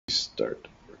Start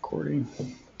recording.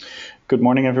 Good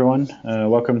morning, everyone.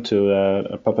 Welcome to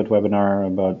a Puppet webinar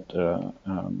about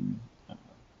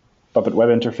Puppet web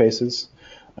interfaces.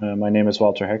 My name is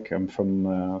Walter Heck. I'm from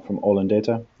Olin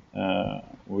Data.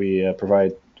 We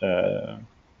provide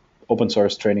open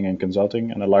source training and consulting,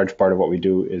 and a large part of what we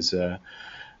do is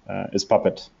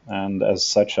Puppet. And as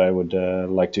such, I would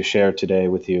like to share today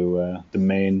with you the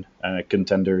main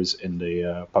contenders in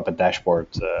the Puppet dashboard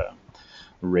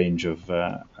range of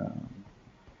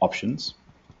options.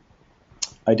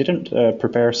 I didn't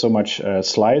prepare so much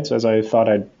slides, as I thought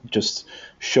I'd just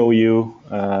show you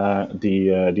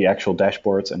the actual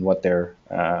dashboards and what their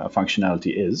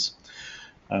functionality is.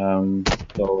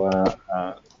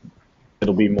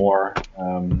 It'll be more,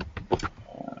 how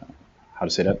to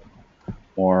say that,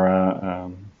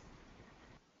 more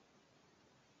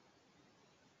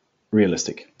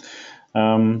realistic.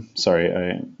 Sorry,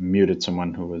 I muted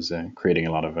someone who was creating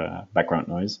a lot of background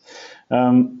noise.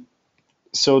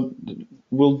 So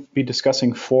we'll be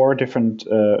discussing 4 different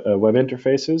web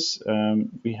interfaces.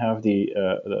 We have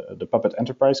the Puppet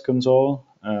Enterprise Console,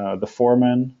 the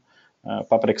Foreman,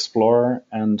 Puppet Explorer,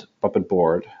 and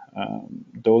PuppetBoard.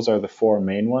 Those are the 4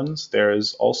 main ones. There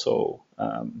is also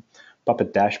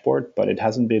Puppet Dashboard, but it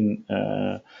hasn't been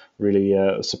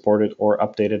really supported or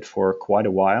updated for quite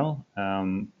a while.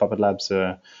 Puppet Labs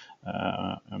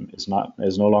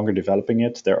is no longer developing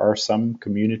it. There are some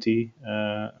community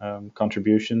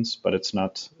contributions, but it's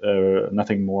not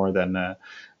nothing more than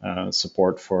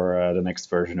support for the next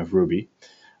version of Ruby.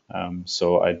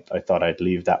 So I thought I'd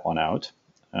leave that one out.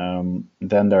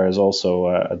 Then there is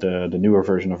also the newer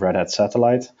version of Red Hat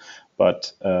Satellite,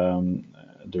 but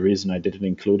the reason I didn't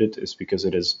include it is because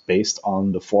it is based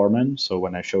on the Foreman. So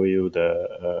when I show you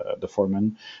the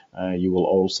Foreman, you will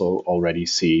also already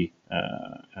see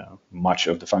much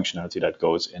of the functionality that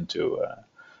goes into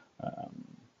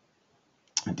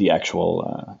the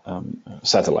actual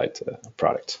satellite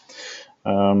product.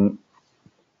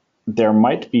 There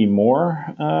might be more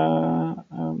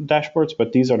dashboards,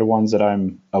 but these are the ones that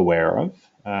I'm aware of.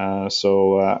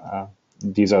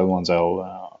 These are the ones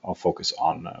I'll focus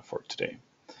on for today.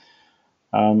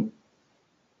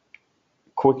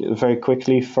 Very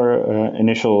quickly for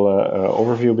initial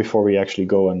overview before we actually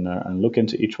go and look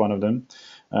into each one of them.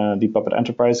 The Puppet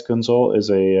Enterprise Console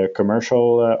is a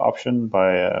commercial option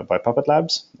by Puppet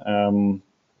Labs.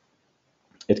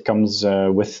 It comes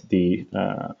with the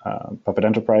Puppet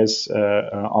Enterprise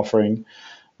offering,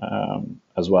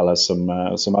 as well as some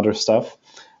other stuff.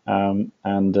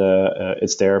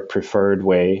 It's their preferred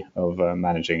way of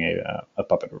managing a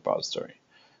Puppet repository.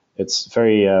 It's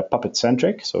very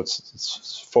Puppet-centric, so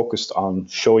it's focused on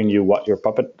showing you what your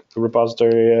Puppet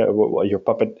repository, what your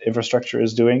Puppet infrastructure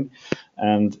is doing,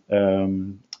 and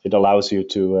it allows you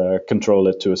to control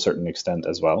it to a certain extent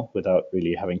as well, without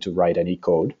really having to write any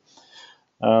code.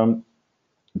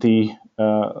 The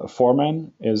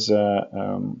Foreman is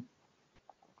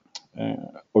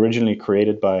originally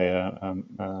created by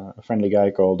a friendly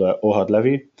guy called Ohad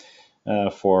Levy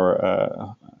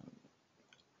for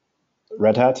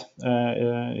Red Hat,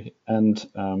 and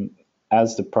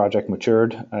as the project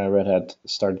matured, Red Hat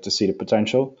started to see the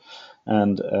potential,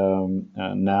 and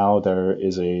now there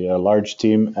is a large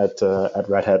team at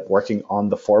Red Hat working on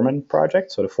the Foreman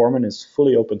project. So the Foreman is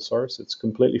fully open source; it's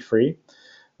completely free,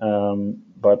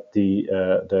 but the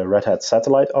Red Hat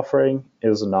Satellite offering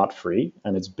is not free,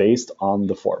 and it's based on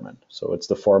the Foreman. So it's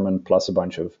the Foreman plus a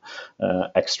bunch of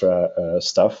extra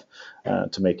stuff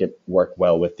to make it work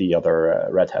well with the other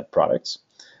Red Hat products.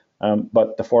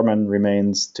 But the Foreman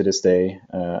remains to this day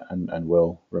and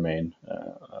will remain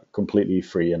completely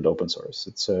free and open source.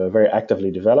 It's very actively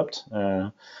developed,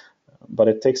 but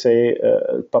it takes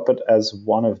a Puppet as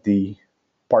one of the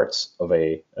parts of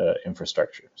a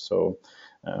infrastructure. So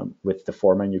with the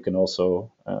Foreman, you can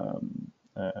also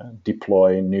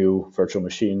deploy new virtual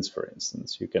machines, for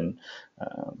instance. You can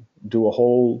do a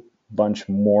whole bunch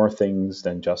more things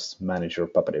than just manage your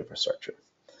Puppet infrastructure.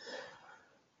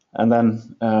 And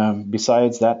then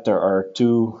besides that, there are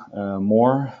 2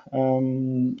 more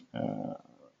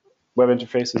web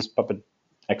interfaces, Puppet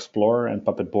Explorer and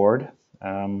PuppetBoard.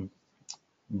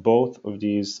 Both of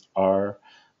these are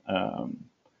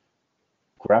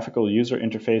graphical user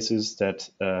interfaces that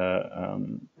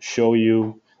show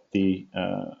you the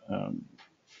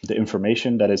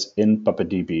information that is in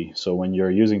PuppetDB. So when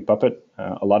you're using Puppet,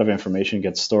 a lot of information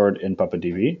gets stored in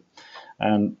PuppetDB,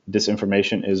 and this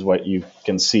information is what you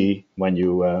can see when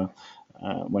you're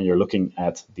looking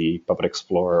at the Puppet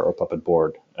Explorer or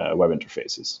PuppetBoard web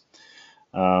interfaces.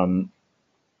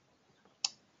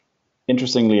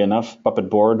 Interestingly enough,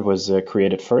 PuppetBoard was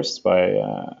created first by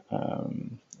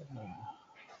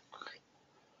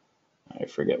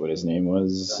forget what his name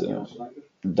was.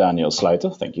 Daniel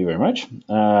Sluiter, thank you very much.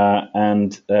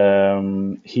 And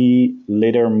he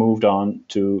later moved on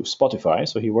to Spotify,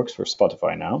 so he works for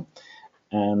Spotify now.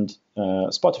 And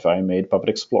Spotify made Puppet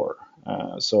Explorer.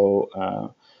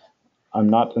 I'm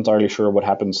not entirely sure what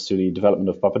happens to the development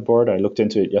of PuppetBoard. I looked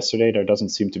into it yesterday. There doesn't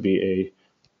seem to be a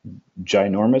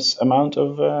ginormous amount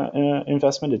of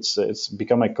investment. It's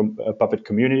become a Puppet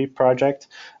community project,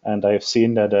 and I've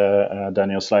seen that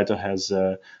Daniel Sluiter has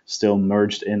still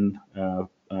merged in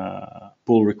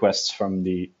pull requests from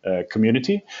the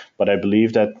community, but I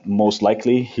believe that most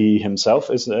likely he himself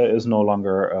is no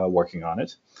longer working on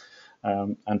it.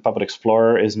 And Puppet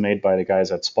Explorer is made by the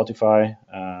guys at Spotify.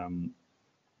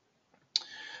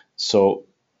 So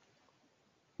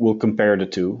we'll compare the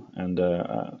two and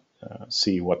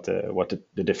see what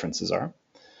the differences are.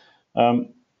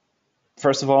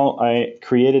 First of all, I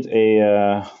created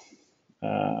a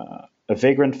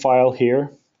Vagrant file here.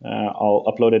 I'll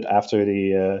upload it after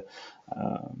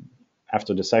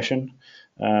the session.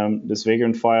 This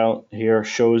Vagrant file here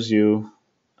shows you.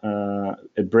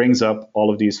 It brings up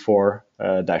all of these four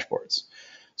dashboards.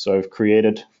 So I've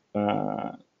created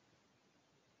 4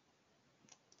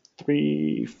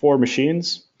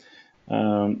 machines.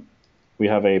 We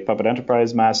have a Puppet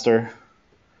Enterprise master,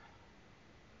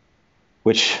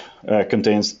 which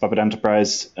contains Puppet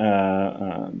Enterprise,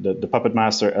 the Puppet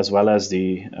master, as well as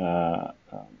the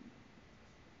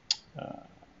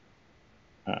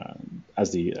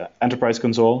Enterprise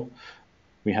console.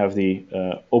 We have the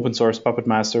open source Puppet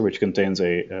master, which contains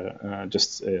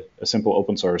just a simple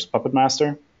open source Puppet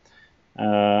master.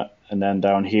 And then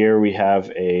down here we have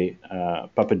a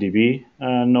PuppetDB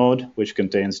node, which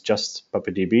contains just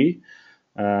PuppetDB.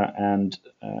 And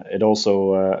it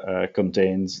also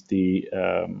contains the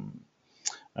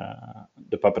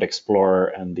Puppet Explorer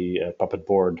and the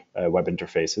PuppetBoard web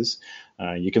interfaces.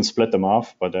 You can split them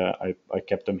off, but I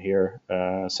kept them here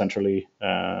centrally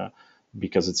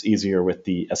because it's easier with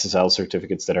the SSL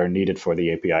certificates that are needed for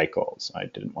the API calls. I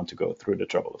didn't want to go through the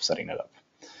trouble of setting that up.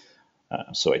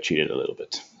 So I cheated a little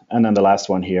bit. And then the last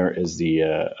one here is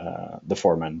the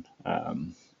Foreman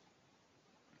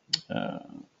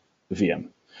VM.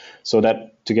 So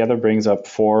that together brings up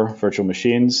 4 virtual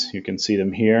machines. You can see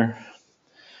them here.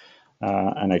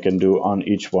 And I can do on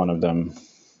each one of them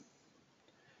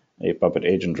a Puppet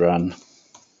agent run.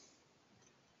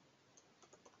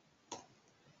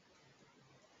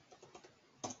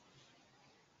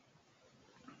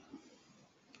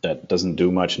 That doesn't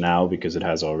do much now because it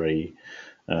has already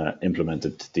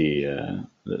implemented the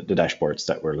dashboards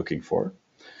that we're looking for.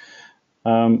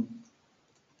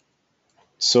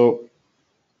 So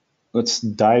let's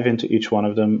dive into each one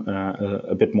of them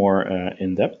a bit more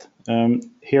in depth.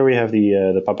 Here we have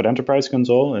the Puppet Enterprise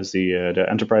console as the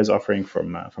enterprise offering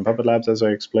from Puppet Labs, as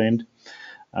I explained.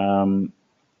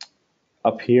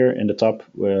 Up here in the top,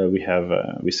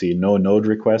 we see no node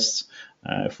requests.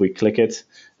 If we click it,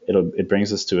 it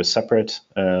brings us to a separate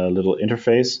little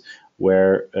interface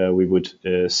where we would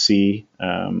see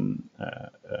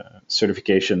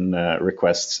certification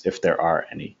requests if there are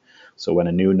any. So when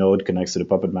a new node connects to the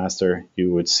Puppet Master,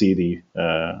 you would see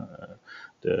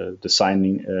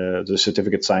the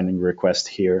certificate signing request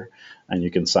here, and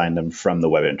you can sign them from the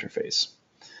web interface.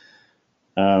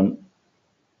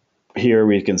 Here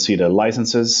we can see the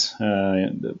licenses.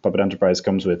 The Puppet Enterprise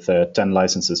comes with 10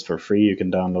 licenses for free. You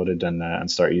can download it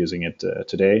and start using it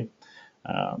today.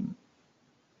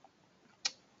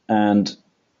 And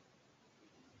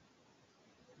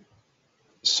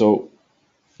so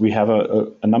we have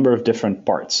a number of different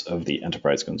parts of the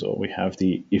Enterprise console. We have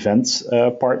the events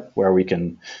part where we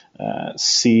can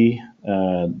see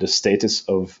the status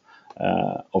of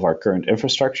our current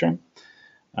infrastructure.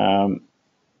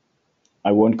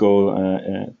 I won't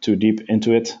go too deep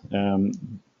into it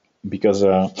because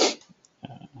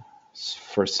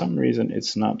for some reason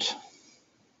it's not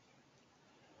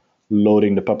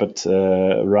loading the Puppet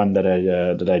run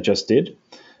that I just did.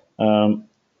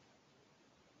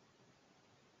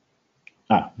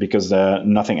 Because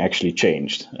nothing actually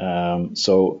changed.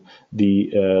 So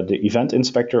the event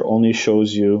inspector only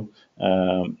shows you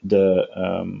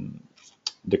the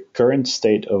current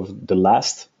state of the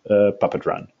last Puppet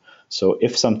run. So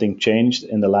if something changed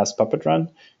in the last Puppet run,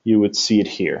 you would see it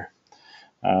here.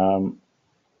 To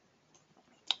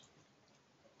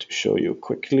show you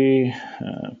quickly,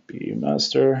 PU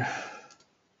master.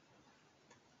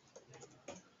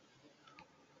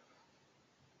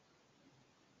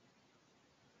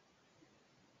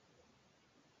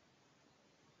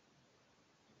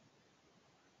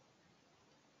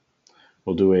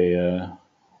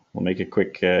 We'll make a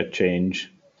quick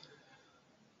change.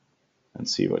 and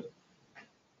see what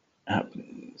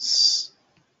happens.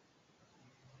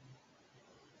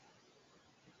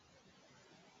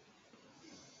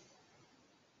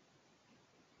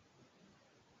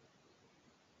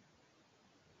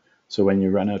 So when you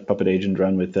run a Puppet agent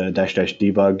run with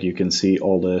 --debug, you can see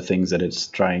all the things that it's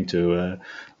trying to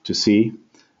see.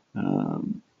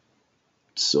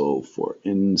 So for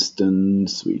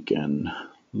instance, we can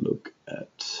look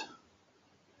at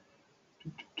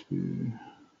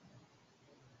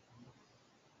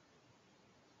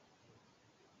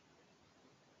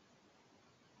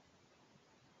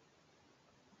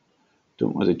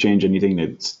don't want to change anything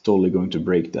that's totally going to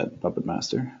break that Puppet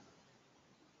Master.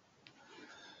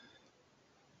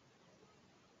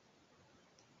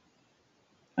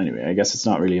 Anyway, I guess it's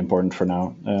not really important for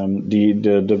now.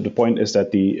 The point is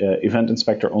that the event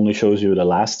inspector only shows you the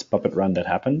last Puppet run that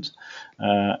happened,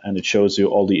 and it shows you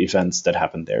all the events that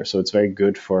happened there. So it's very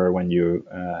good for when you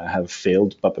have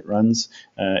failed Puppet runs.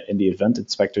 In the event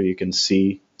inspector, you can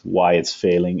see why it's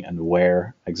failing and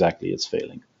where exactly it's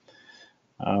failing.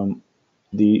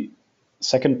 The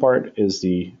second part is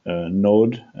the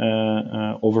node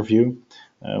overview,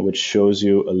 which shows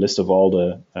you a list of all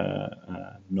the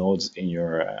nodes in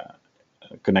your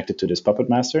connected to this Puppet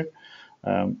Master.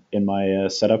 In my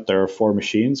setup, there are 4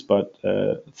 machines, but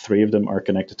 3 of them are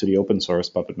connected to the open source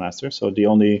Puppet Master. So the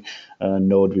only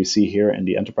node we see here in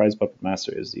the enterprise Puppet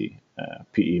Master is the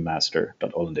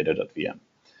pemaster.olendata.vm.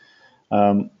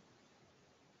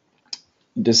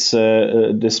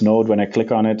 This node, when I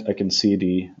click on it, I can see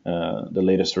the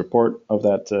latest report of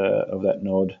that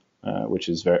node, which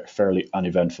is fairly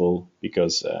uneventful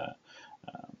because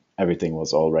everything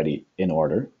was already in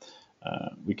order.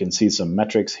 We can see some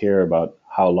metrics here about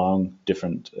how long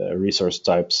different resource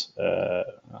types,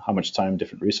 how much time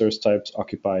different resource types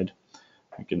occupied.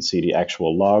 We can see the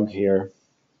actual log here,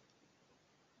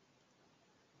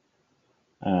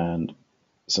 and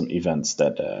some events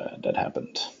that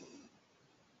happened.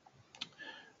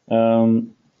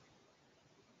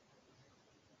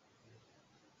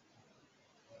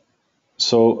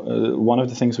 So one of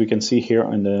the things we can see here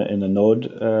in the node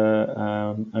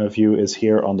view is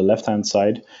here on the left-hand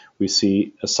side, we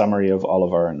see a summary of all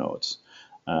of our nodes.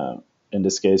 In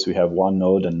this case, we have 1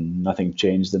 node and nothing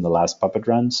changed in the last Puppet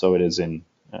run, so it is in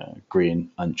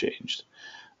green, unchanged.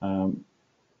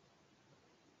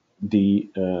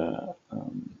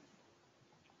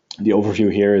 The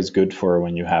overview here is good for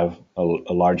when you have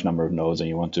a large number of nodes and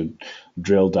you want to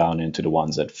drill down into the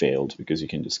ones that failed, because you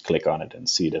can just click on it and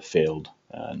see the failed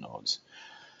nodes.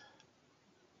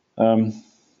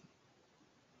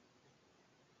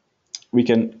 We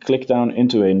can click down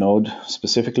into a node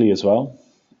specifically as well.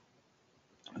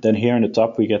 Then here in the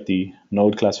top we get the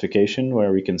node classification,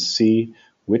 where we can see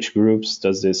which groups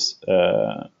does this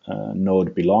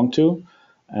node belong to,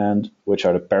 and which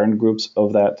are the parent groups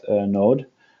of that node.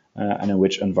 And in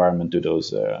which environment do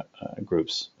those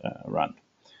groups run.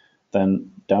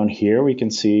 Then down here we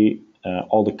can see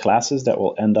all the classes that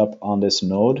will end up on this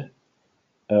node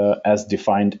as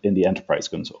defined in the enterprise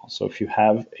console. So if you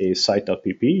have a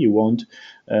site.pp, you won't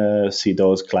see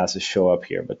those classes show up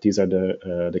here, but these are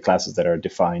the classes that are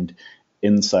defined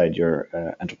inside your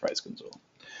enterprise console.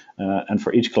 And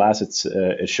for each class,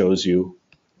 it shows you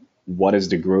what is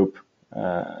the group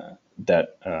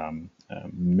that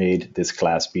made this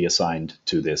class be assigned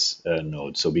to this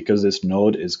node. So because this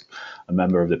node is a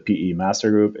member of the PE master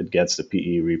group, it gets the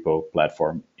PE repo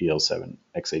platform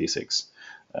EL7x86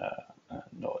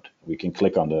 node. We can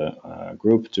click on the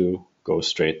group to go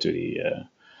straight to the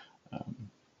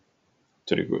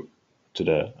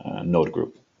node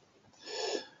group.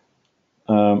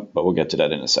 But we'll get to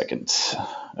that in a second.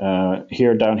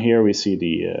 Down here we see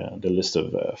the list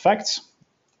of facts.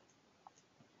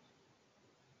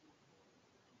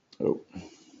 Oh.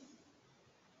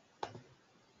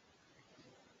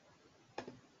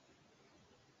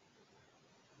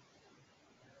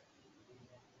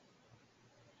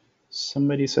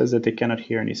 Somebody says that they cannot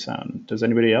hear any sound. Does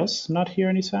anybody else not hear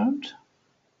any sound?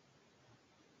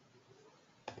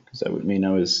 Because that would mean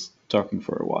I was talking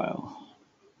for a while.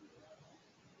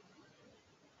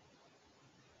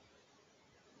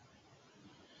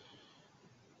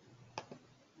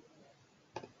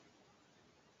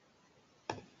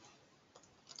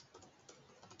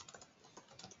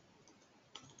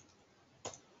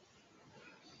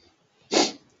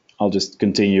 I'll just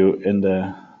continue in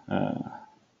the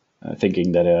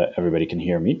thinking that everybody can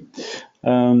hear me.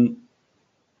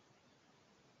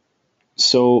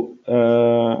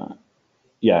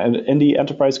 yeah, in the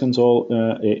enterprise console,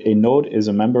 a node is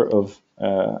a member of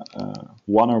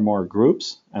one or more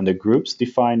groups, and the groups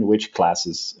define which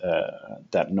classes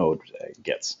that node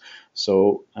gets.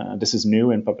 So this is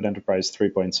new in Puppet Enterprise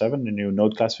 3.7, the new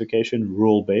node classification,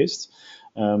 rule-based.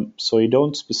 So you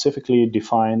don't specifically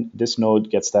define this node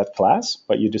gets that class,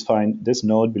 but you define this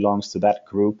node belongs to that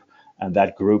group, and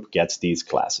that group gets these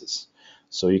classes.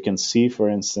 So you can see, for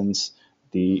instance,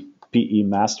 the PE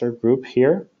master group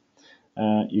here.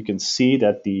 You can see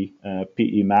that the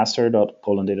PE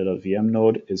master.colondata.vm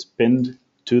node is pinned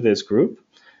to this group,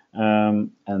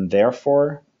 and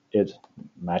therefore it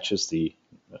matches the,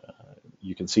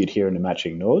 you can see it here in the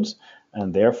matching nodes,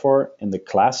 and therefore in the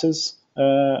classes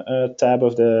tab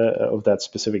of that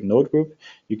specific node group,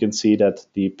 you can see that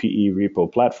the PE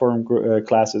repo platform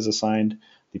class is assigned,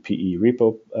 the PE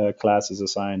repo class is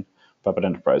assigned, Puppet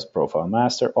Enterprise Profile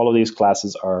Master. All of these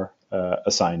classes are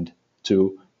assigned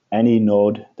to any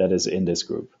node that is in this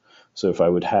group. So if I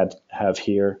would have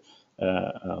here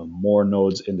more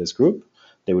nodes in this group,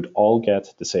 they would all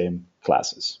get the same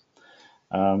classes.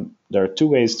 There are two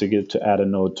ways to add a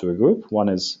node to a group. One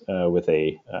is with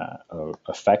a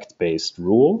fact-based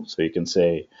rule. So you can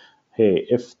say, hey,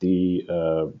 if the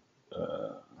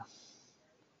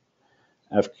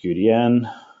fqdn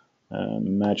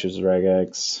matches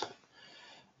regex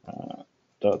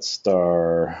dot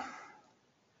star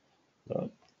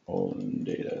dot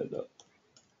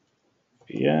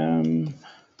data.vm,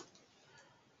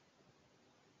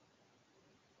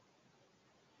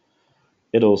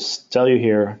 it'll tell you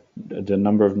here the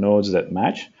number of nodes that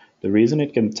match. The reason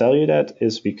it can tell you that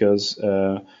is because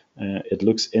it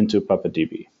looks into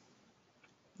PuppetDB.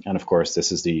 And of course,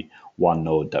 this is the one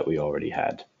node that we already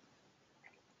had.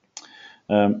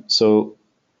 So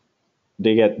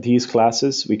they get these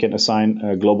classes. We can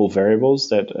assign global variables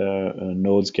that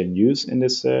nodes can use in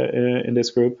this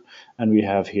group, and we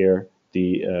have here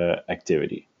the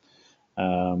activity.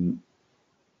 One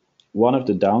of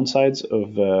the downsides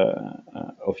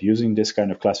of using this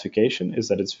kind of classification is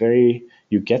that it's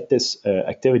you get this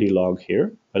activity log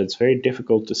here, but it's very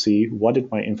difficult to see what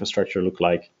did my infrastructure look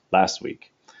like last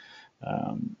week.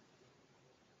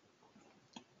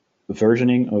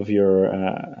 Versioning of your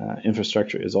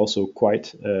infrastructure is also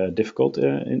quite difficult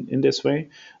in this way.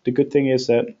 The good thing is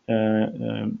that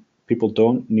people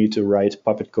don't need to write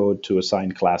Puppet code to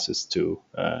assign classes to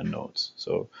nodes.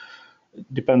 So it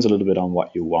depends a little bit on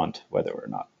what you want, whether or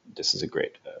not this is a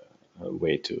great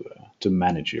way to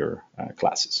manage your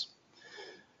classes.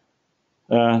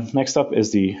 Next up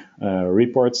is the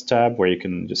reports tab, where you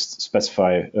can just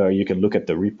specify, you can look at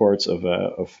the reports of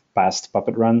past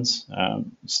Puppet runs.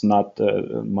 It's not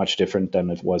much different than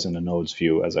it was in the nodes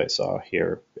view, as we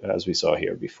saw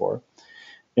here before.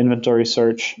 Inventory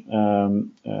search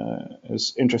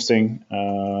is interesting.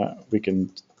 We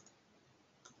can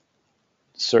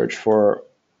search for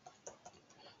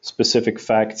specific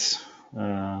facts.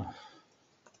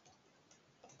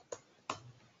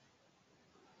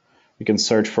 You can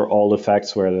search for all the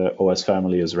facts where the OS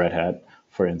family is Red Hat,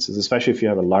 for instance, especially if you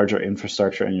have a larger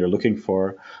infrastructure and you're looking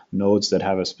for nodes that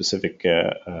have a specific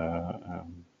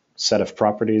set of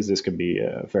properties. This can be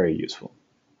very useful.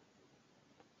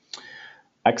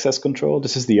 Access control.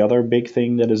 This is the other big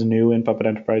thing that is new in Puppet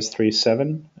Enterprise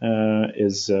 3.7,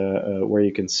 is where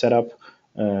you can set up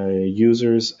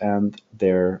users and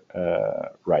their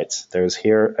rights. There's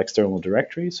here external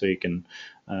directory, so you can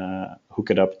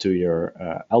hook it up to your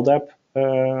LDAP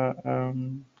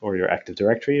or your Active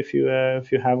Directory if you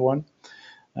have one.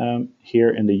 Here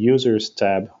in the users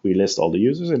tab, we list all the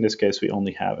users. In this case, we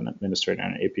only have an administrator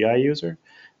and an API user.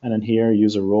 And then here,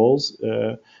 user roles,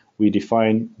 we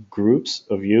define groups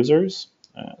of users.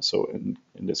 So in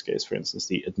this case, for instance,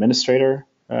 the administrator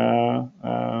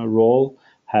role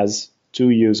has 2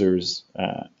 users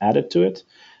added to it.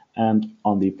 And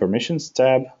on the permissions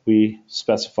tab, we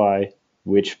specify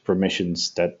which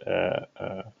permissions that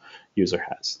user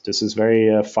has. This is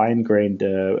very fine-grained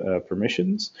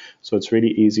permissions, so it's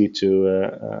really easy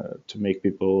to make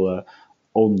people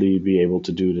only be able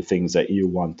to do the things that you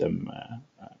want them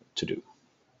to do.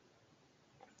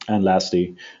 And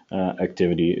lastly,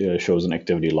 activity shows an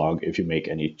activity log if you make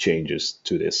any changes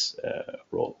to this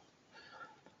role.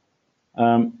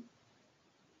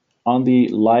 On the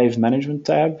live management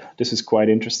tab, this is quite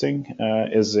interesting.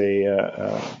 Is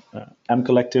a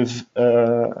mcollective.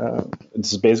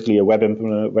 This is basically a web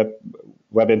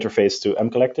interface to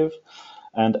mcollective.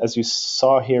 And as you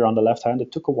saw here on the left hand,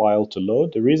 it took a while to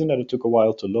load. The reason that it took a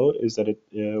while to load is that it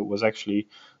was actually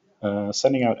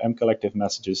sending out mcollective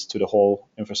messages to the whole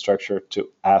infrastructure to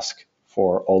ask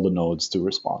for all the nodes to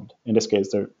respond. In this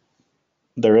case,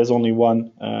 there is only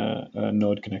one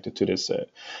node connected to this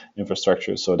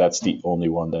infrastructure, so that's the only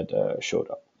one that showed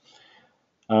up.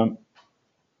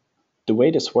 The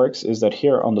way this works is that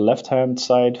here on the left-hand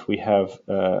side, we have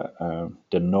the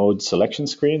node selection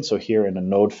screen. So here in the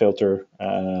node filter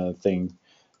thing,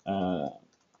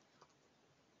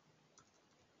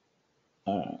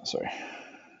 sorry.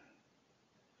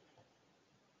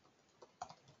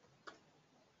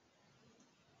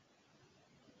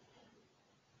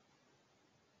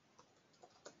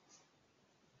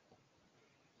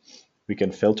 We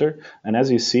can filter, and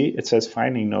as you see, it says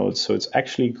finding nodes, so it's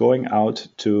actually going out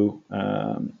to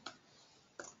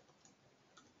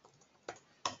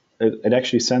it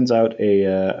actually sends out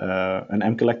an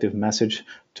mcollective message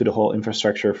to the whole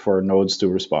infrastructure for nodes to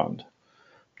respond.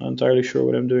 Not entirely sure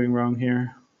what I'm doing wrong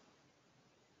here.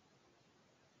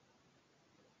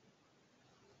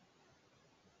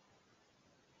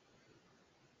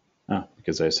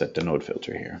 Because I set the node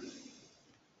filter here.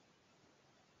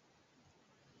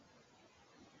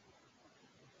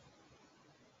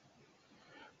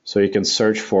 So you can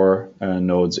search for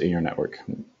nodes in your network.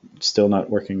 Still not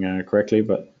working correctly,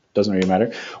 but doesn't really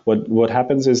matter. What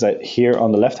happens is that here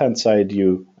on the left-hand side,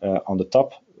 you on the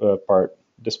top part,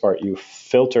 this part, you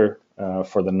filter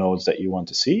for the nodes that you want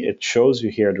to see. It shows you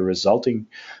here the resulting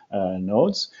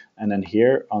nodes, and then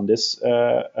here on this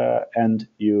end,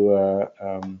 you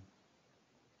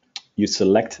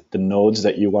select the nodes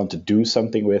that you want to do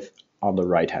something with on the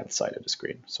right-hand side of the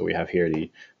screen. So we have here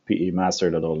the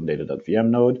pe-master.olendata.vm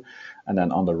node, and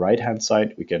then on the right-hand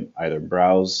side, we can either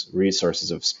browse resources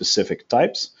of specific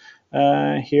types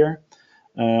here,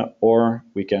 or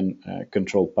we can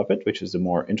control Puppet, which is the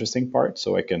more interesting part.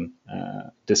 So I can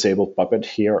disable Puppet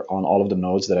here on all of the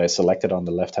nodes that I selected on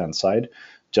the left-hand side,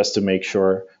 just to make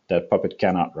sure that Puppet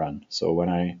cannot run. So when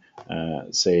I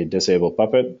say disable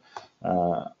Puppet,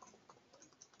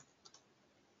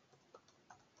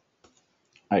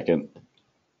 I can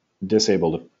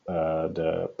disable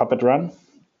the Puppet run.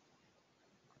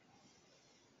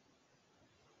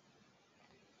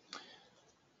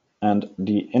 And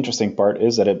the interesting part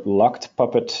is that it locked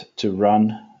Puppet to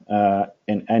run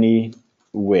in any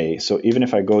way. So even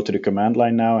if I go to the command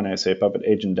line now and I say Puppet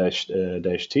agent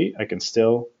 -t, I can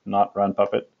still not run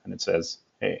Puppet, and it says,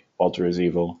 hey, Walter is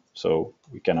evil, so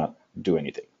we cannot do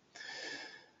anything.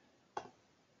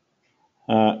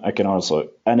 I can also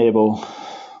enable,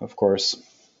 of course.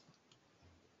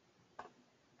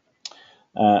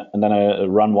 And then a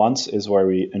run once is where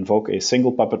we invoke a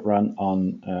single Puppet run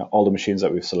on all the machines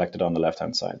that we've selected on the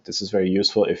left-hand side. This is very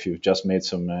useful if you've just made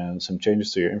some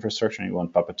changes to your infrastructure and you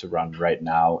want Puppet to run right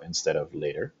now instead of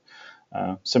later.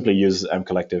 Simply use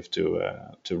mcollective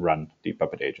to run the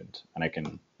Puppet agent. And I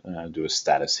can do a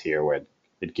status here where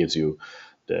it gives you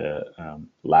the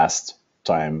last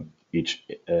time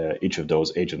each of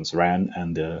those agents ran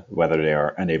and whether they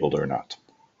are enabled or not.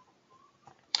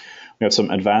 We have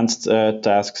some advanced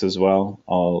tasks as well.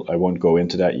 I won't go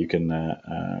into that. You can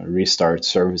restart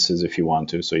services if you want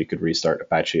to. So you could restart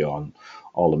Apache on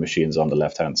all the machines on the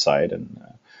left-hand side, and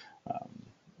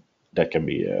that can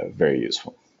be very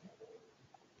useful.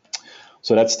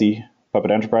 So that's the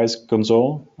Puppet Enterprise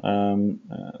console.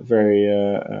 Very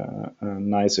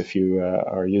nice if you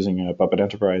are using Puppet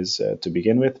Enterprise to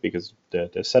begin with, because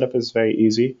the setup is very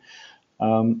easy.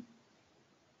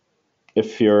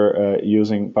 If you're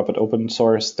using Puppet open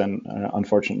source, then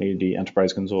unfortunately the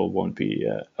Enterprise console won't be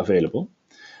available.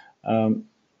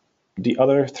 The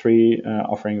other three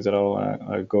offerings that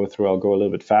I'll go through, I'll go a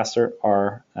little bit faster,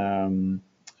 are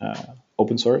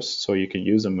open source, so you can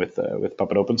use them with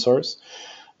Puppet open source.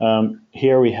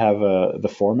 Here we have the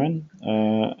Foreman.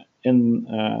 In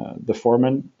the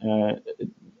Foreman,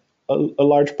 a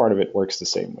large part of it works the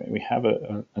same way. We have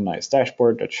a nice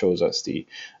dashboard that shows us the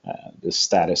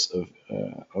status of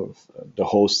the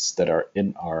hosts that are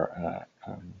in our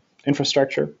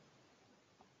infrastructure.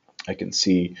 I can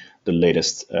see the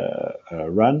latest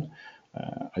run.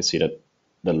 I see that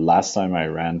the last time I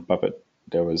ran Puppet,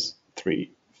 there was 3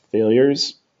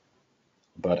 failures,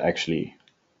 but actually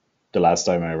the last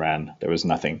time I ran, there was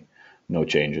nothing, no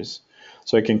changes.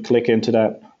 So I can click into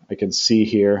that. I can see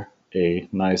here a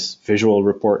nice visual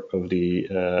report of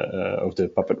the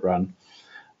Puppet run.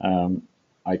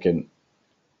 I can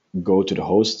go to the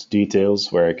host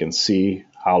details where I can see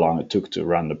how long it took to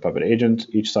run the Puppet agent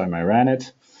each time I ran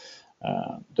it,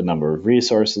 the number of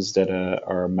resources that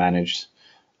are managed.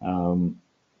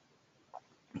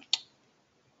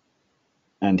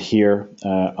 And here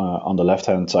on the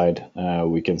left-hand side,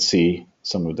 we can see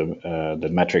some of the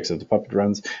metrics that the Puppet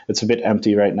runs. It's a bit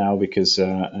empty right now because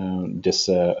this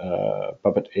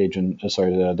Puppet agent,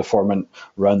 the Foreman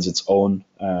runs its own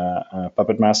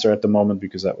Puppet Master at the moment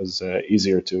because that was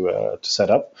easier to set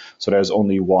up. So there's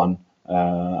only one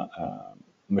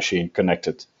machine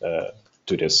connected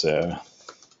to this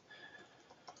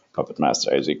Puppet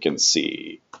Master, as you can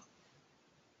see.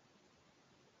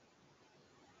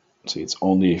 See, it's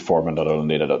only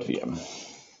foreman.only.vm.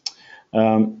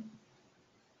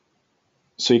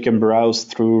 So you can browse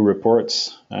through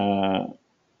reports. It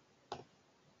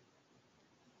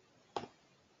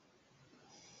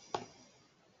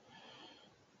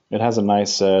has a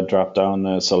nice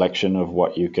drop-down selection of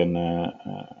what you can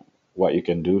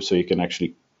do. So you can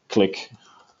actually click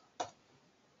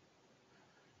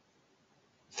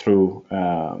through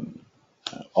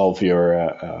all of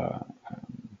your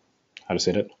how to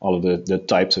say that, all of the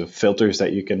types of filters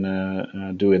that you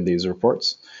can do in these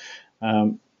reports.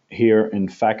 Here in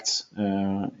facts,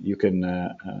 you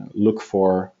can look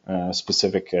for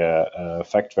specific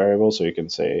fact variables. So you can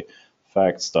say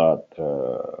facts dot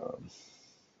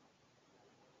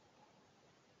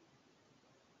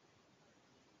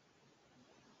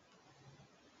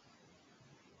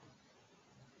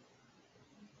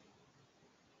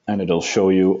and it'll show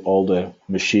you all the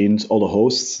machines, all the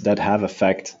hosts that have a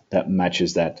fact that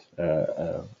matches that,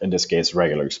 in this case,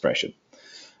 regular expression.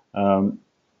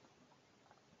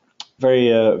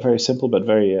 Very simple, but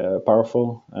very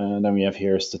powerful. And then we have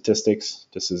here statistics.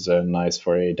 This is nice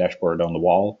for a dashboard on the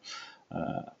wall,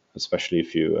 especially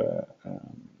if you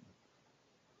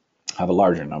have a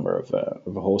larger number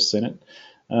of hosts in it.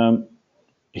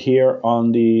 Here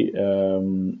on the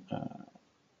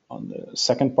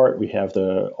second part, we have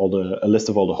a list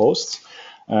of all the hosts,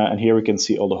 and here we can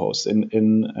see all the hosts.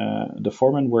 The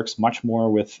Foreman works much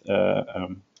more with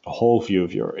a whole view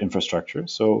of your infrastructure.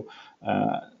 So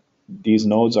these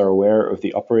nodes are aware of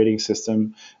the operating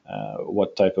system,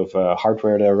 what type of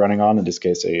hardware they're running on, in this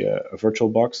case a virtual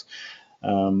box,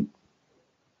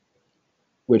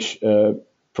 which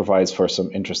provides for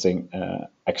some interesting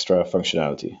extra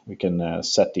functionality. We can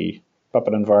set the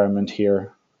Puppet environment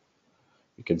here.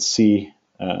 You can see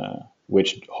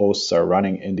which hosts are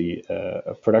running in the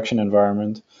production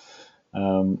environment.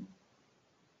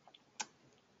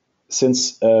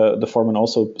 Since the Foreman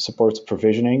also supports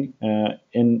provisioning,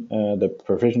 in the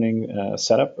provisioning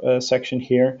setup section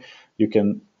here, you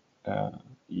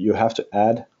have to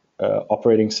add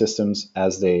operating systems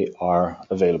as they are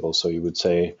available. So you would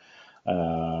say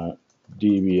Debian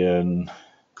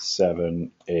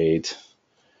 7.8,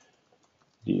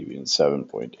 Debian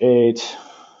 7.8,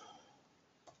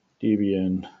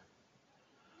 Debian,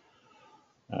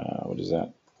 what is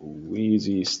that?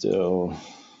 Wheezy still,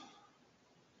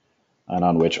 and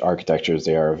on which architectures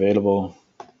they are available.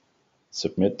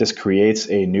 Submit. This creates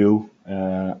a new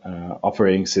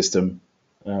operating system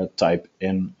type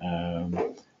in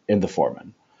the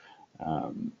Foreman.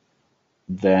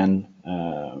 Then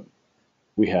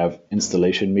we have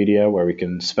installation media, where we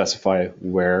can specify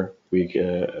where we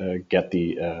get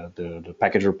the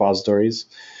package repositories.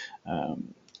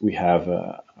 We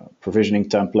have provisioning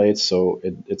templates, so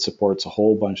it supports a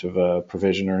whole bunch of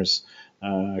provisioners.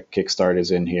 Kickstart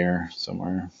is in here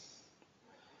somewhere.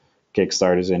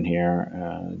 Kickstart is in here.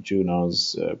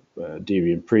 Juno's,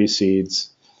 Debian precedes.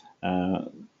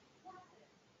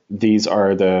 These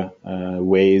are the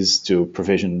ways to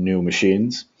provision new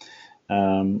machines.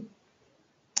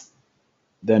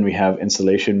 Then we have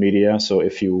installation media. So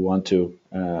if you want to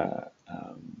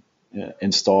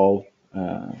install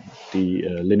the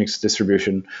Linux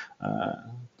distribution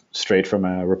straight from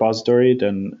a repository,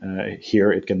 then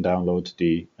here it can download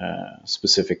the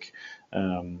specific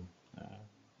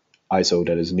ISO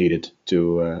that is needed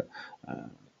to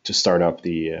start up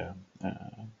to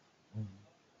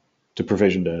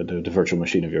provision the virtual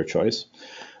machine of your choice.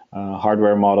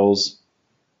 Hardware models.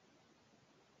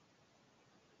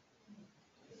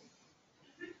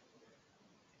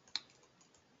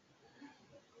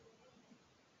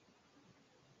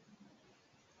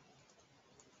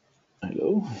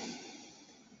 Hello.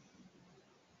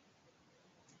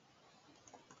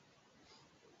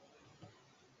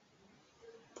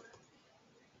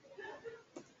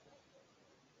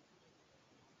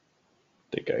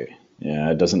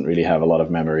 Yeah, it doesn't really have a lot of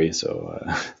memory, so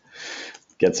it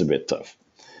gets a bit tough.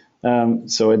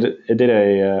 So it did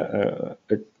a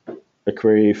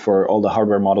query for all the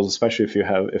hardware models, especially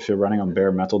if you're running on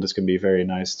bare metal. This can be very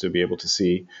nice to be able to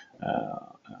see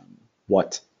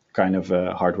what kind of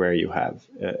hardware you have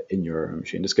in your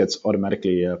machine. This gets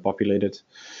automatically populated.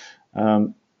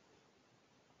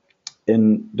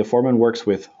 The Foreman works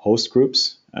with host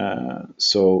groups.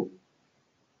 So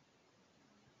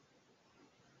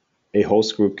a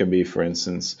host group can be, for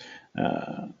instance,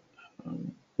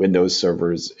 Windows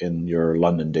servers in your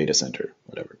London data center,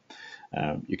 whatever.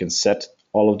 You can set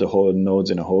all of the whole nodes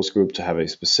in a host group to have a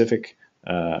specific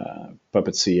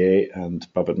Puppet CA and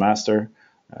Puppet Master,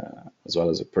 as well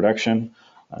as a production.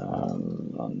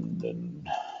 London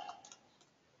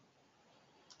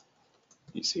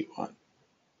EC1.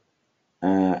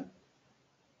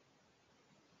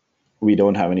 We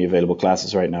don't have any available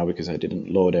classes right now because I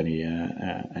didn't load any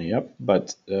up,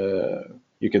 but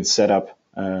you can set up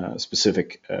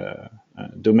specific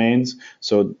domains.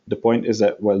 So the point is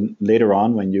that later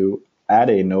on when you add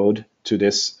a node to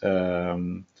this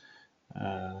host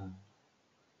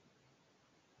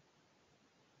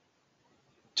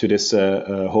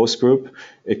group,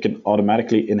 it can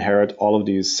automatically inherit all of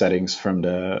these settings from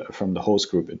the host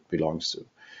group it belongs to.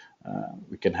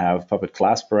 We can have Puppet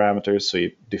class parameters, so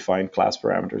you define class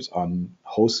parameters on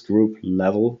host group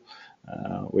level,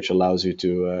 which allows you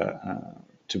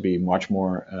to be much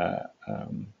more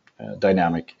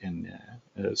dynamic in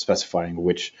specifying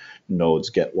which nodes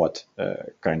get what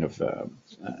kind of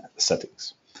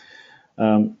settings.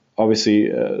 Obviously,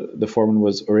 the Foreman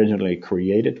was originally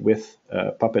created with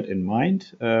Puppet in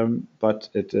mind, but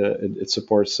it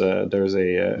supports, there's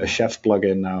a Chef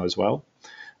plugin now as well.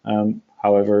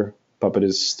 However, Puppet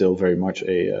is still very much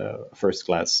a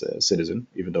first-class citizen,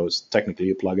 even though it's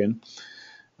technically a plugin.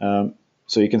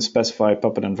 So you can specify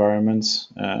Puppet environments,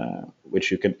 which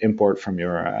you can import from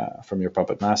your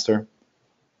Puppet master,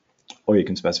 or you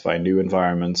can specify new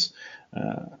environments.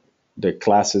 The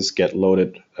classes get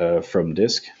loaded from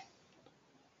disk.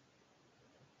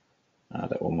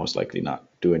 That will most likely not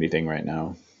do anything right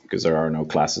now because there are no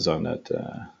classes on that.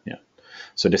 Yeah.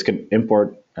 So this can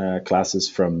import classes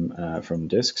from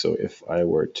disk. So if I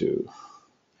were to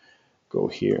go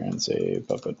here and say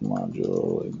Puppet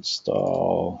module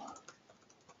install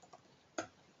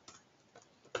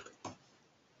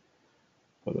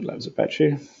Puppet Labs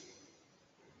Apache,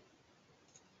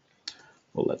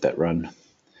 we'll let that run.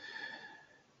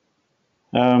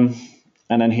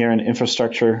 And then here in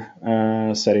infrastructure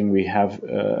setting, we have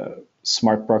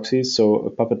smart proxies.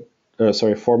 So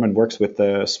Foreman works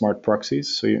with smart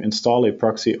proxies. So you install a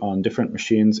proxy on different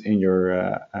machines in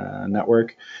your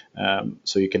network.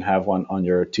 So you can have one on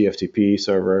your TFTP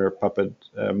server, Puppet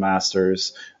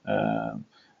masters.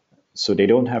 So they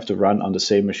don't have to run on the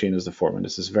same machine as the Foreman.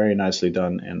 This is very nicely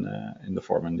done in the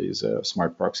Foreman, these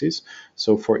smart proxies.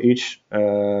 So for each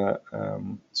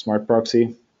smart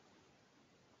proxy,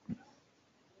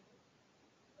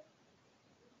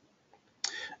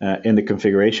 in the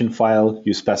configuration file,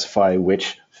 you specify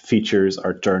which features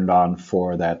are turned on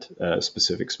for that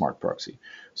specific smart proxy.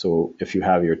 So if you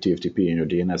have your TFTP and your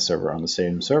DNS server on the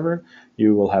same server,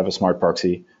 you will have a smart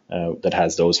proxy that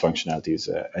has those functionalities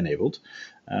enabled.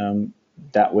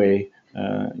 That way,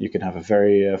 you can have a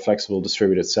very flexible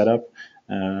distributed setup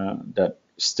that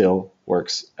still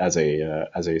works as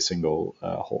a single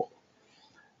whole.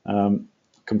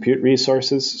 Compute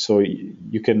resources, so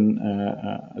you can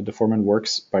the Foreman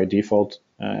works by default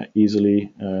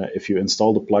easily if you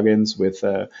install the plugins with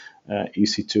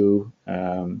EC2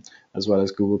 as well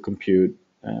as Google Compute.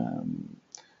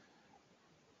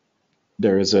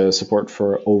 There is a support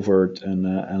for overt and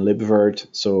libvirt,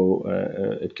 so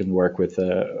it can work with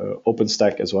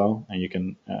OpenStack as well, and you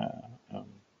can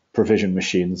provision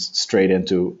machines straight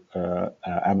into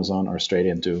Amazon or straight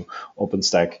into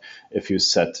OpenStack if you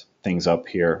set things up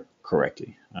here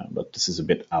correctly. But this is a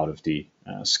bit out of the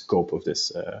scope of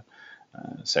this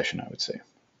session, I would say.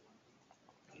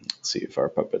 Let's see if our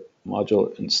Puppet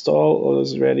module install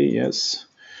is ready. Yes,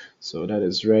 so that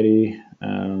is ready.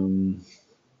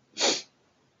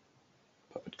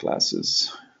 Puppet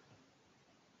classes.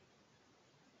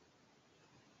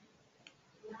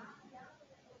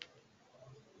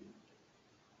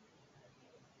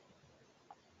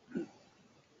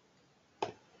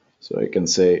 So I can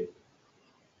say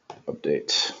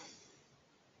update.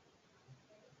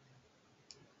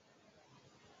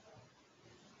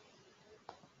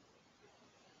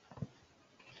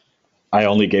 I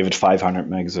only gave it 500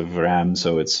 megs of RAM,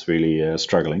 so it's really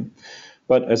struggling.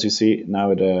 But as you see,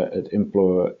 now it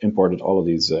imported all of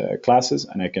these classes,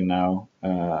 and I can now,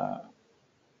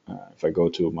 if I go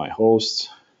to my host,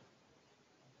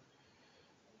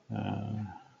 and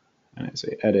I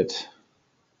say edit,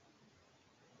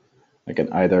 I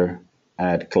can either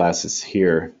add classes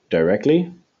here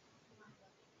directly,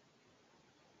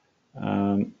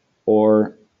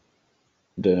 or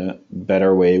the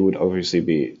better way would obviously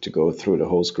be to go through the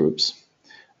host groups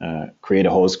create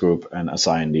a host group and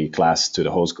assign the class to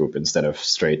the host group instead of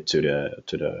straight to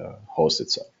the host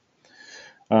itself.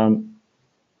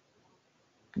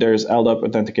 There's LDAP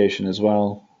authentication as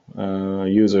well.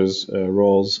 Users,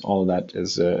 roles, all of that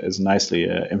is nicely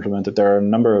implemented. There are a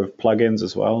number of plugins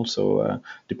as well, so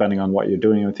depending on what you're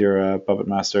doing with your Puppet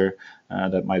Master,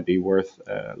 that might be worth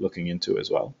looking into as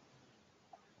well.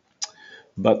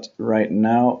 But right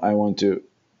now, I want to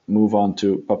move on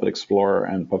to Puppet Explorer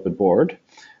and PuppetBoard.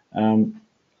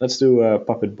 Let's do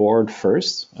PuppetBoard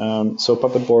first. So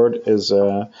PuppetBoard is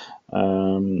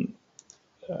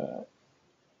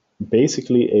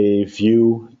basically a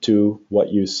view to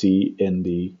what you see in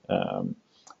the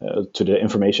to the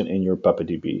information in your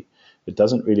PuppetDB. It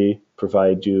doesn't really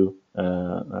provide you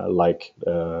like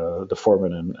the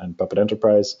Foreman and Puppet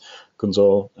Enterprise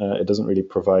console. It doesn't really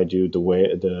provide you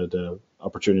the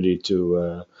opportunity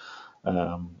to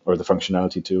or the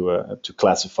functionality to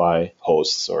classify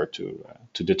hosts or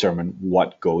to determine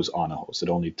what goes on a host. It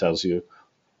only tells you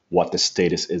what the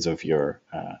status is of your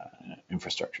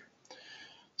infrastructure.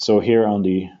 So here on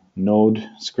the node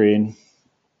screen,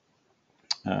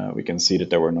 we can see that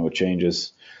there were no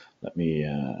changes. Let me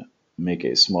make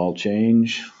a small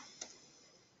change.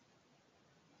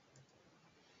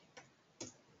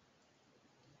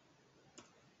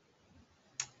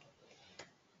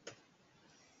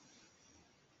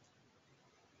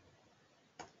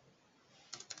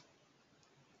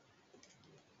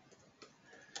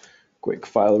 Quick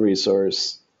file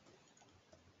resource.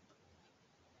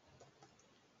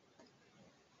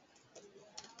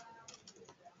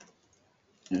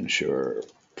 Ensure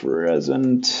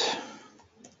present.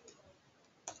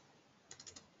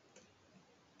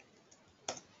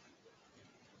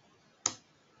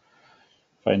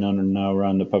 If I now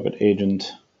run the Puppet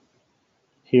agent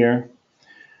here,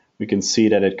 we can see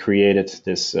that it created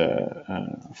this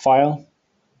file.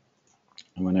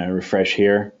 And when I refresh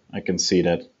here, I can see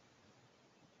that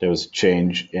there was a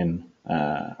change in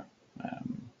the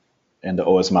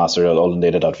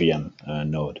osmaster.oldendata.vm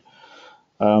node.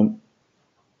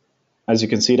 As you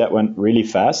can see, that went really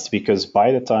fast because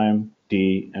by the time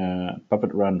the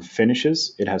Puppet run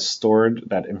finishes, it has stored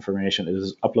that information, it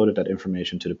has uploaded that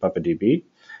information to the PuppetDB.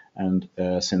 And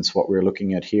since what we're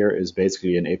looking at here is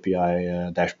basically an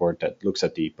API dashboard that looks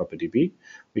at the PuppetDB,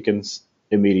 we can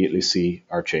immediately see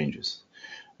our changes.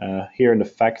 Here in the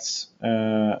facts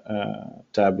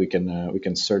tab, we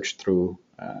can search through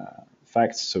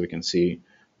facts, so we can see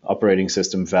operating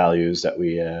system values that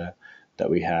we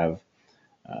have,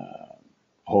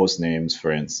 host names,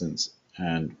 for instance,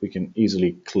 and we can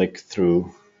easily click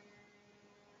through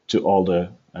to all the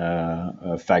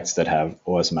facts that have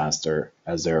OS master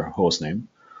as their host name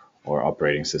or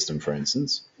operating system, for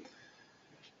instance.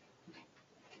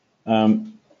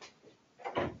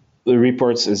 The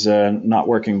reports is not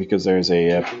working because there's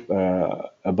a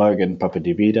bug in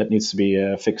PuppetDB that needs to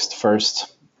be fixed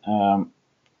first. On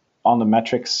the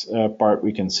metrics part,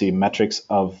 we can see metrics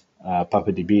of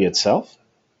PuppetDB itself.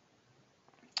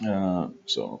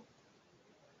 So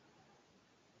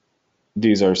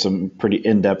these are some pretty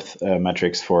in-depth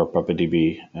metrics for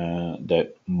PuppetDB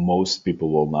that most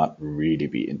people will not really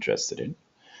be interested in.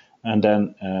 And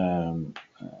then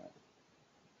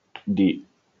the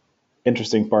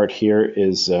interesting part here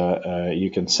is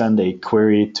you can send a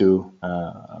query to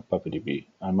PuppetDB.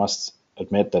 I must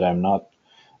admit that I'm not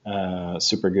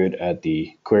super good at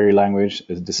the query language.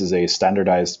 This is a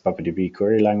standardized PuppetDB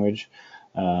query language.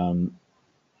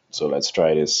 So let's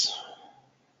try this.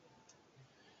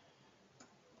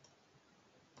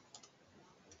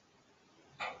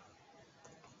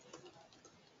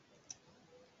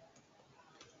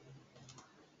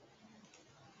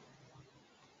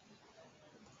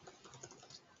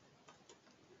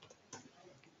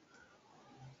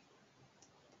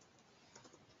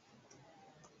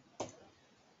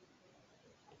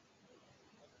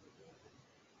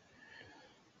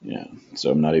 Yeah,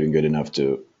 so I'm not even good enough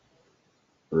to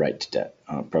write that.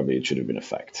 Probably it should have been a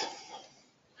fact.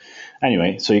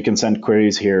 Anyway, so you can send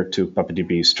queries here to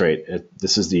PuppetDB straight.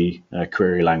 This is the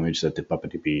query language that the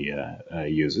PuppetDB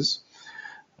uses.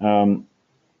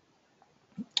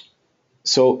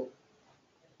 So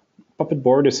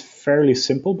PuppetBoard is fairly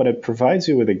simple, but it provides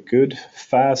you with a good,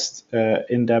 fast,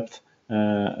 in-depth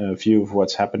view of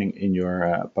what's happening in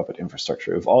your Puppet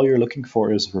infrastructure. If all you're looking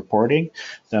for is reporting,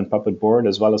 then PuppetBoard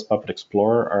as well as Puppet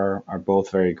Explorer are both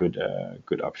very good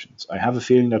options. I have a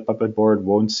feeling that PuppetBoard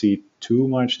won't see too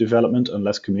much development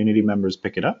unless community members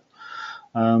pick it up,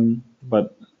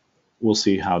 but we'll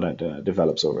see how that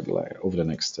develops over the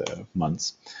next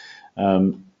months.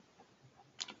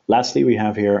 Lastly, we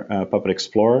have here Puppet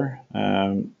Explorer.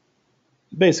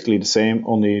 basically the same,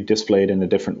 only displayed in a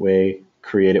different way,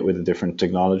 created with a different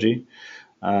technology.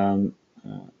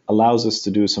 Allows us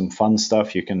to do some fun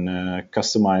stuff. You can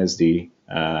customize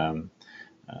how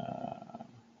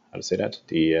to say that,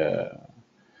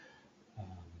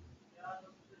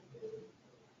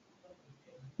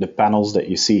 the panels that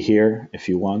you see here if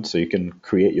you want. So you can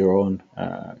create your own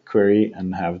query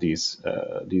and have these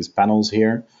panels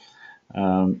here.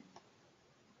 We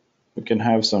can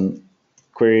have some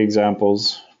query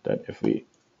examples that if we,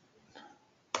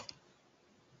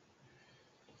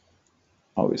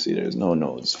 obviously there's no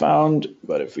nodes found,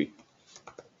 but if we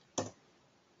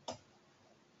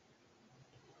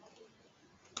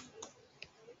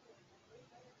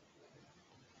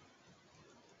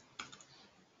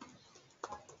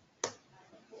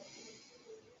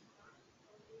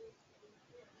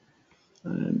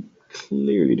I'm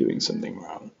clearly doing something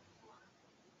wrong.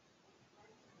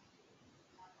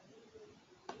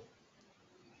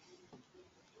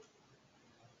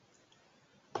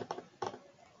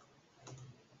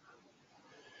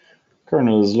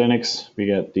 Kernel is Linux. We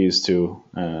get these two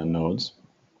nodes.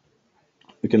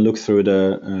 We can look through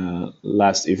the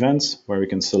last events where we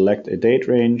can select a date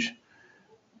range.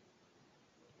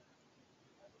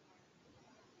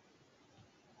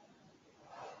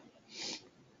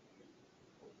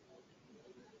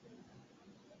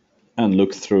 And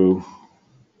look through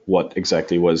what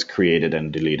exactly was created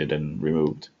and deleted and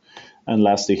removed. And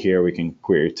lastly, here we can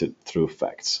query through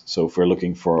facts. So if we're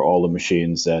looking for all the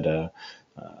machines that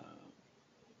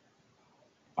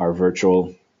are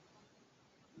virtual,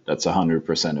 that's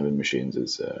 100% of the machines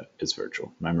is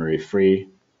virtual. Memory free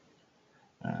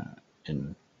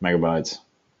in megabytes.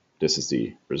 This is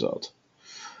the result.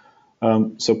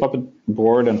 So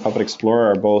PuppetBoard and Puppet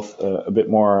Explorer are both a bit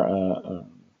more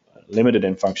limited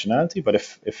in functionality, but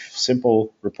if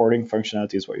simple reporting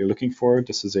functionality is what you're looking for,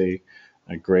 this is a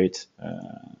great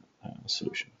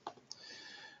solution.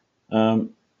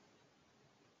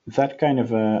 That kind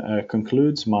of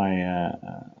concludes my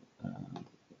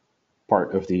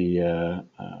part of the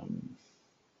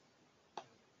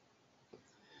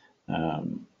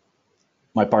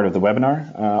my part of the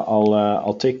webinar.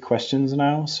 I'll take questions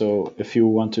now. So if you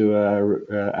want to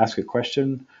ask a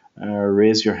question,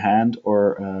 raise your hand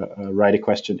or write a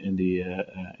question in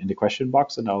the question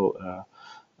box, and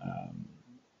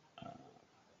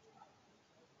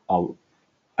I'll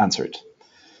answer it.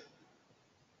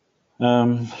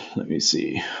 Let me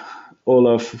see.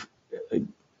 Olaf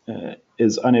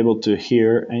is unable to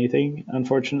hear anything,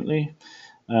 unfortunately.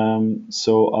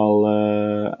 So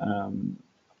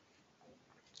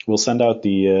we'll send out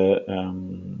the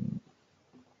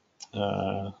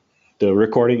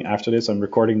recording after this. I'm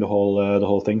recording the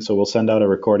whole thing, so we'll send out a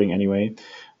recording anyway,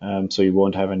 so you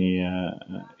won't have any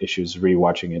issues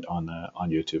rewatching it on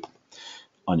YouTube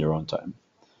on your own time.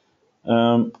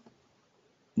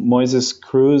 Moises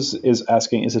Cruz is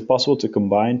asking, is it possible to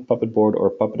combine PuppetBoard or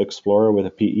Puppet Explorer with a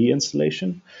PE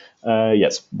installation?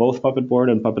 Yes, both PuppetBoard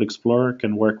and Puppet Explorer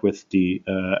can work with the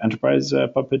Enterprise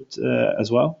Puppet as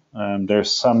well.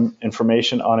 There's some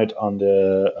information on it on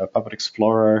the Puppet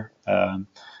Explorer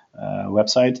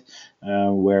website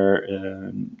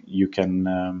where you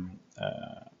can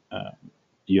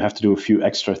you have to do a few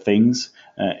extra things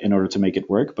in order to make it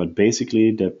work. But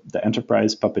basically, the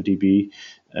Enterprise PuppetDB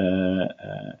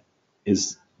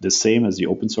is the same as the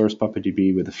open source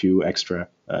PuppetDB with a few extra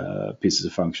pieces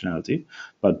of functionality.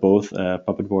 But both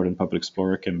PuppetBoard and Puppet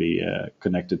Explorer can be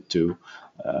connected to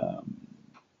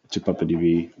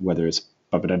PuppetDB, whether it's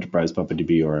Puppet Enterprise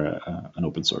PuppetDB or an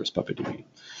open source PuppetDB.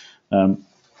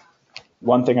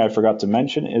 One thing I forgot to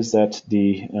mention is that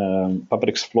the Puppet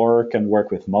Explorer can work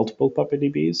with multiple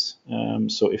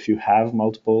PuppetDBs. So if you have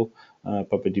multiple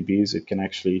PuppetDBs, it can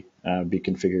actually be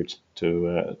configured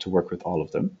to work with all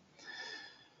of them.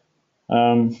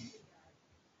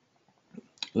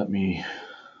 Let me.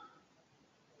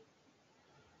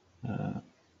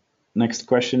 Next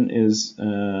question is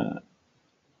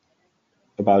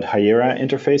about Hiera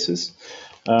interfaces.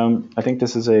 I think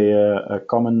this is a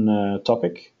common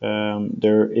topic.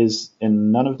 There is,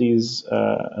 in none of these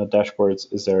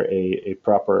dashboards is there a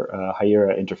proper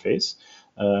Hiera interface.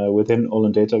 Within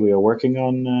Olin Data, we are working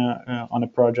on a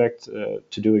project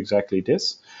to do exactly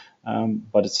this,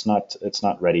 but it's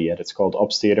not ready yet. It's called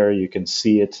OpsTheater. You can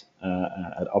see it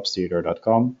at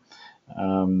opstheater.com.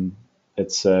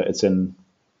 It's in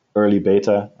early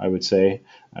beta, I would say,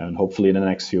 and hopefully in the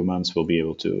next few months we'll be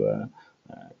able to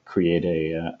create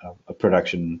a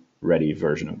production-ready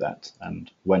version of that.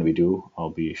 And when we do, I'll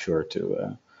be sure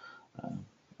to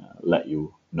let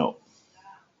you know.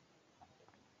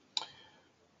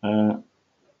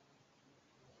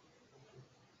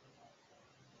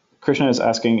 Krishna is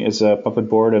asking, is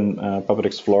PuppetBoard and Puppet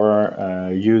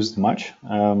Explorer used much?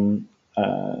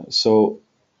 So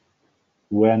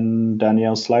when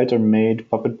Daniel Sleiter made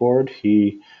PuppetBoard,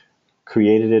 he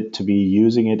created it to be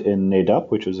using it in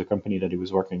NADUP, which was a company that he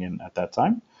was working in at that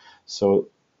time. So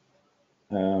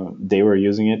they were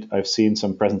using it. I've seen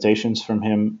some presentations from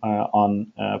him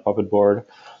on PuppetBoard,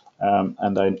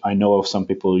 and I know of some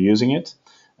people using it.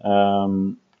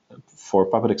 For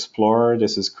Puppet Explorer,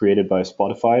 this is created by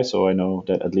Spotify, so I know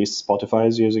that at least Spotify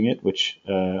is using it, which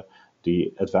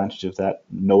the advantage of that,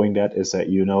 knowing that, is that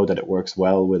you know that it works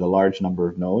well with a large number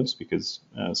of nodes, because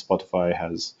Spotify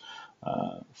has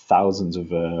thousands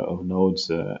of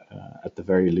nodes at the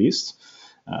very least,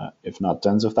 if not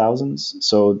tens of thousands.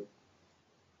 So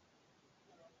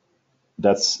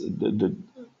that's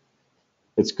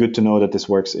it's good to know that this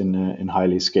works in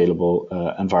highly scalable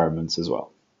environments as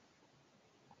well.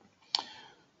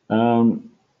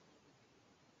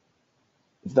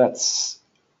 That's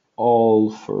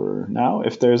all for now.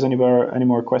 If there's any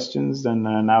more questions, then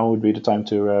now would be the time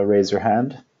to raise your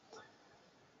hand.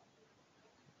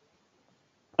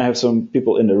 I have some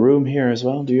people in the room here as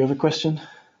well. Do you have a question?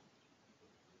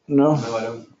 No? No, I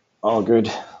don't. All good.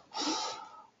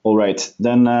 All right,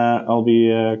 then I'll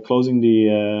be closing the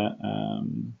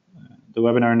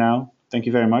webinar now. Thank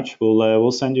you very much.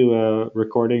 We'll send you a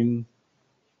recording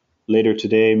later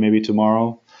today, maybe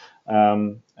tomorrow.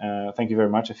 Thank you very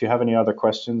much. If you have any other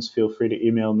questions, feel free to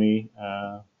email me,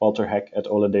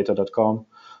 walterheck@olendata.com,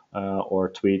 or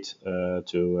tweet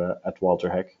to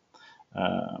 @walterheck.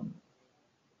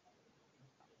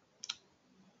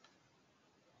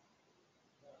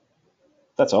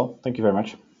 That's all. Thank you very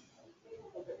much.